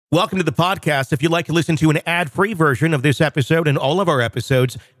Welcome to the podcast. If you'd like to listen to an ad-free version of this episode and all of our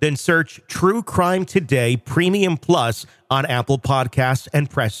episodes, then search True Crime Today Premium Plus on Apple Podcasts and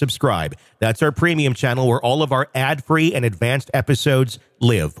press subscribe. That's our premium channel where all of our ad-free and advanced episodes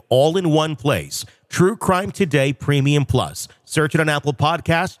live, all in one place. True Crime Today Premium Plus. Search it on Apple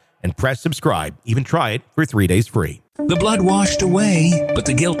Podcasts and press subscribe. Even try it for 3 days free. The blood washed away, but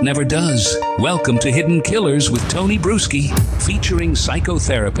the guilt never does. Welcome to Hidden Killers with Tony Brueski, featuring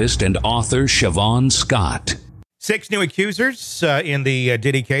psychotherapist and author Siobhan Scott. 6 new accusers in the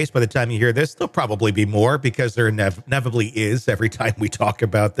Diddy case. By the time you hear this, there'll probably be more because there inevitably is every time we talk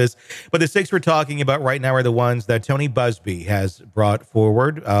about this. But the 6 we're talking about right now are the ones that Tony Busby has brought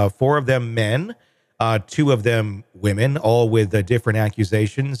forward. 4 of them men, 2 of them women, all with different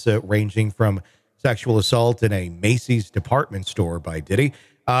accusations ranging from sexual assault in a Macy's department store by Diddy,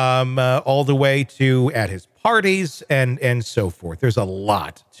 all the way to at his parties and so forth. There's a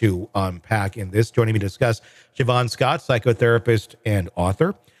lot to unpack in this. Joining me to discuss, Siobhan Scott, psychotherapist and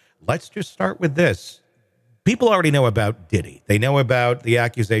author. Let's just start with this. People already know about Diddy. They know about the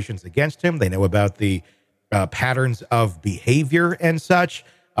accusations against him. They know about the patterns of behavior and such.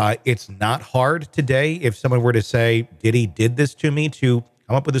 It's not hard today if someone were to say, Diddy did this to me, to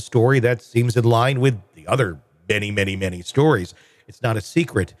come up with a story that seems in line with the other many stories. It's not a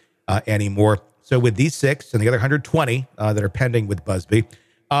secret anymore. So with these 6 and the other 120 that are pending with Busby,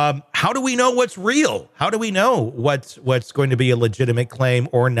 how do we know what's real? How do we know what's going to be a legitimate claim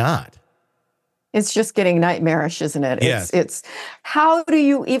or not? It's just getting nightmarish, isn't it? Yes. It's how do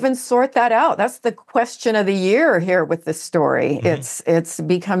you even sort that out? That's the question of the year here with this story. Mm-hmm. It's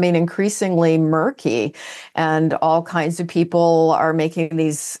becoming increasingly murky, and all kinds of people are making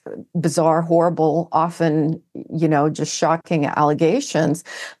these bizarre, horrible, often, just shocking allegations.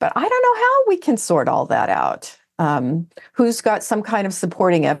 But I don't know how we can sort all that out. Who's got some kind of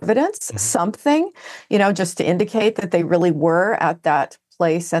supporting evidence, something, just to indicate that they really were at that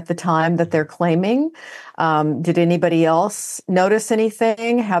place at the time that they're claiming. Did anybody else notice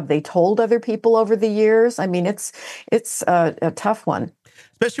anything? Have they told other people over the years? I mean, it's a tough one.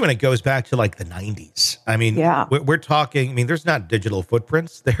 Especially when it goes back to like the 90s. I mean, yeah. we're talking, there's not digital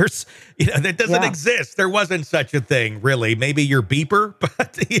footprints. There's, that doesn't exist. There wasn't such a thing, really. Maybe your beeper,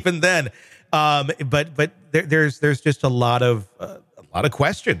 but even then, but there's just a lot of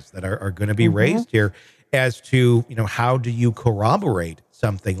questions that are going to be raised here as to, how do you corroborate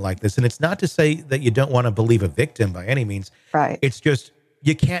something like this? And it's not to say that you don't want to believe a victim by any means. Right. It's just,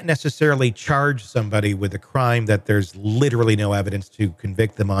 you can't necessarily charge somebody with a crime that there's literally no evidence to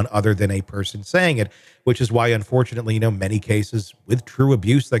convict them on other than a person saying it, which is why, unfortunately, many cases with true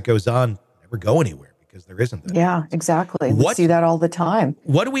abuse that goes on never go anywhere because there isn't that. Yeah, exactly. We see that all the time.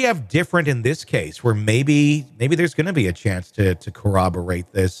 What do we have different in this case where maybe there's going to be a chance to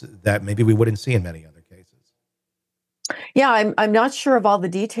corroborate this that maybe we wouldn't see in many other cases? Yeah, I'm not sure of all the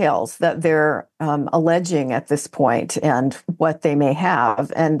details that they're alleging at this point and what they may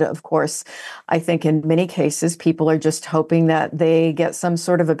have. And of course, I think in many cases, people are just hoping that they get some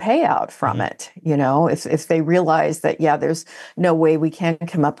sort of a payout from it. If they realize that, there's no way we can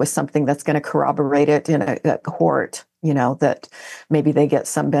come up with something that's going to corroborate it in a court, that maybe they get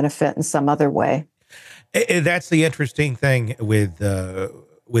some benefit in some other way. That's the interesting thing with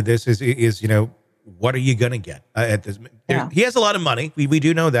this is what are you going to get at this? He has a lot of money. We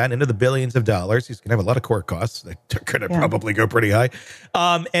do know that, into the billions of dollars. He's going to have a lot of court costs that are going to probably go pretty high.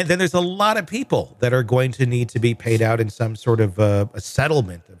 And then there's a lot of people that are going to need to be paid out in some sort of a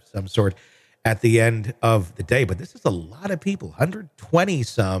settlement of some sort at the end of the day. But this is a lot of people, 120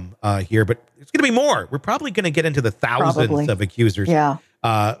 some here, but it's going to be more. We're probably going to get into the thousands of accusers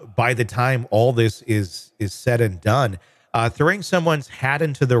by the time all this is said and done. Throwing someone's hat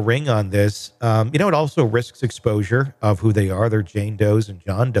into the ring on this, it also risks exposure of who they are. They're Jane Does and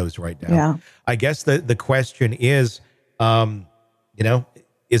John Does right now. Yeah. I guess the question is,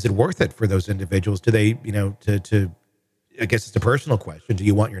 is it worth it for those individuals? Do they, I guess it's a personal question. Do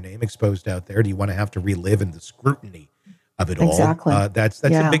you want your name exposed out there? Do you want to have to relive in the scrutiny of it all? Exactly. That's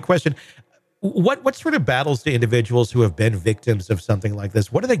a big question. What sort of battles do individuals who have been victims of something like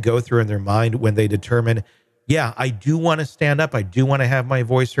this, what do they go through in their mind when they determine, I do want to stand up. I do want to have my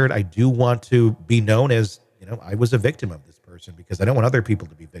voice heard. I do want to be known as, I was a victim of this person because I don't want other people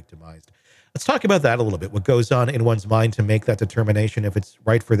to be victimized. Let's talk about that a little bit. What goes on in one's mind to make that determination if it's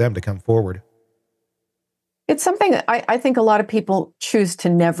right for them to come forward? It's something that I think a lot of people choose to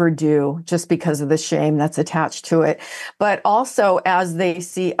never do just because of the shame that's attached to it. But also, as they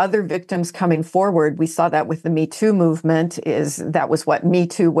see other victims coming forward, we saw that with the Me Too movement. That was what Me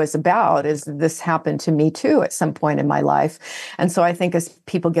Too was about? Is this happened to me too at some point in my life? And so I think as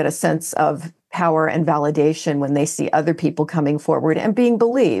people get a sense of power and validation when they see other people coming forward and being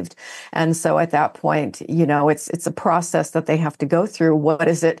believed. And so at that point, it's a process that they have to go through. What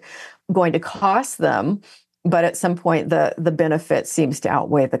is it going to cost them? But at some point, the benefit seems to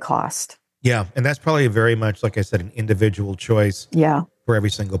outweigh the cost. Yeah. And that's probably very much, like I said, an individual choice for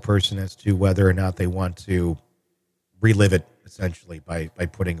every single person as to whether or not they want to relive it, essentially, by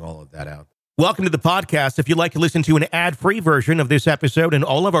putting all of that out. Welcome to the podcast. If you'd like to listen to an ad-free version of this episode and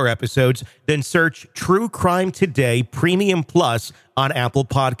all of our episodes, then search True Crime Today Premium Plus on Apple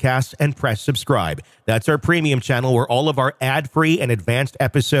Podcasts and press subscribe. That's our premium channel where all of our ad-free and advanced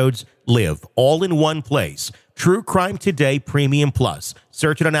episodes live, all in one place. True Crime Today Premium Plus.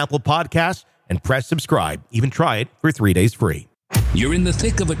 Search it on Apple Podcasts and press subscribe. Even try it for 3 days free. You're in the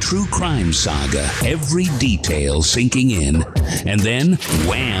thick of a true crime saga, every detail sinking in. And then,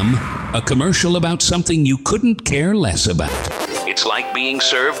 wham, a commercial about something you couldn't care less about. It's like being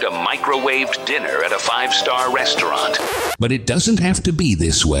served a microwaved dinner at a 5-star restaurant. But it doesn't have to be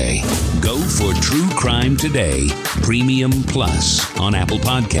this way. Go for True Crime Today Premium Plus on Apple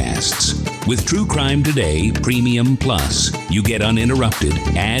Podcasts. With True Crime Today Premium Plus, you get uninterrupted,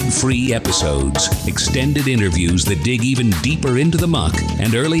 ad-free episodes, extended interviews that dig even deeper into the muck,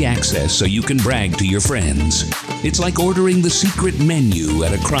 and early access so you can brag to your friends. It's like ordering the secret menu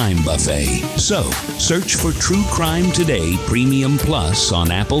at a crime buffet. So, search for True Crime Today Premium Plus on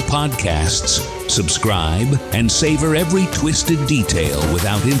Apple Podcasts, subscribe, and savor every twisted detail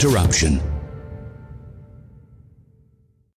without interruption.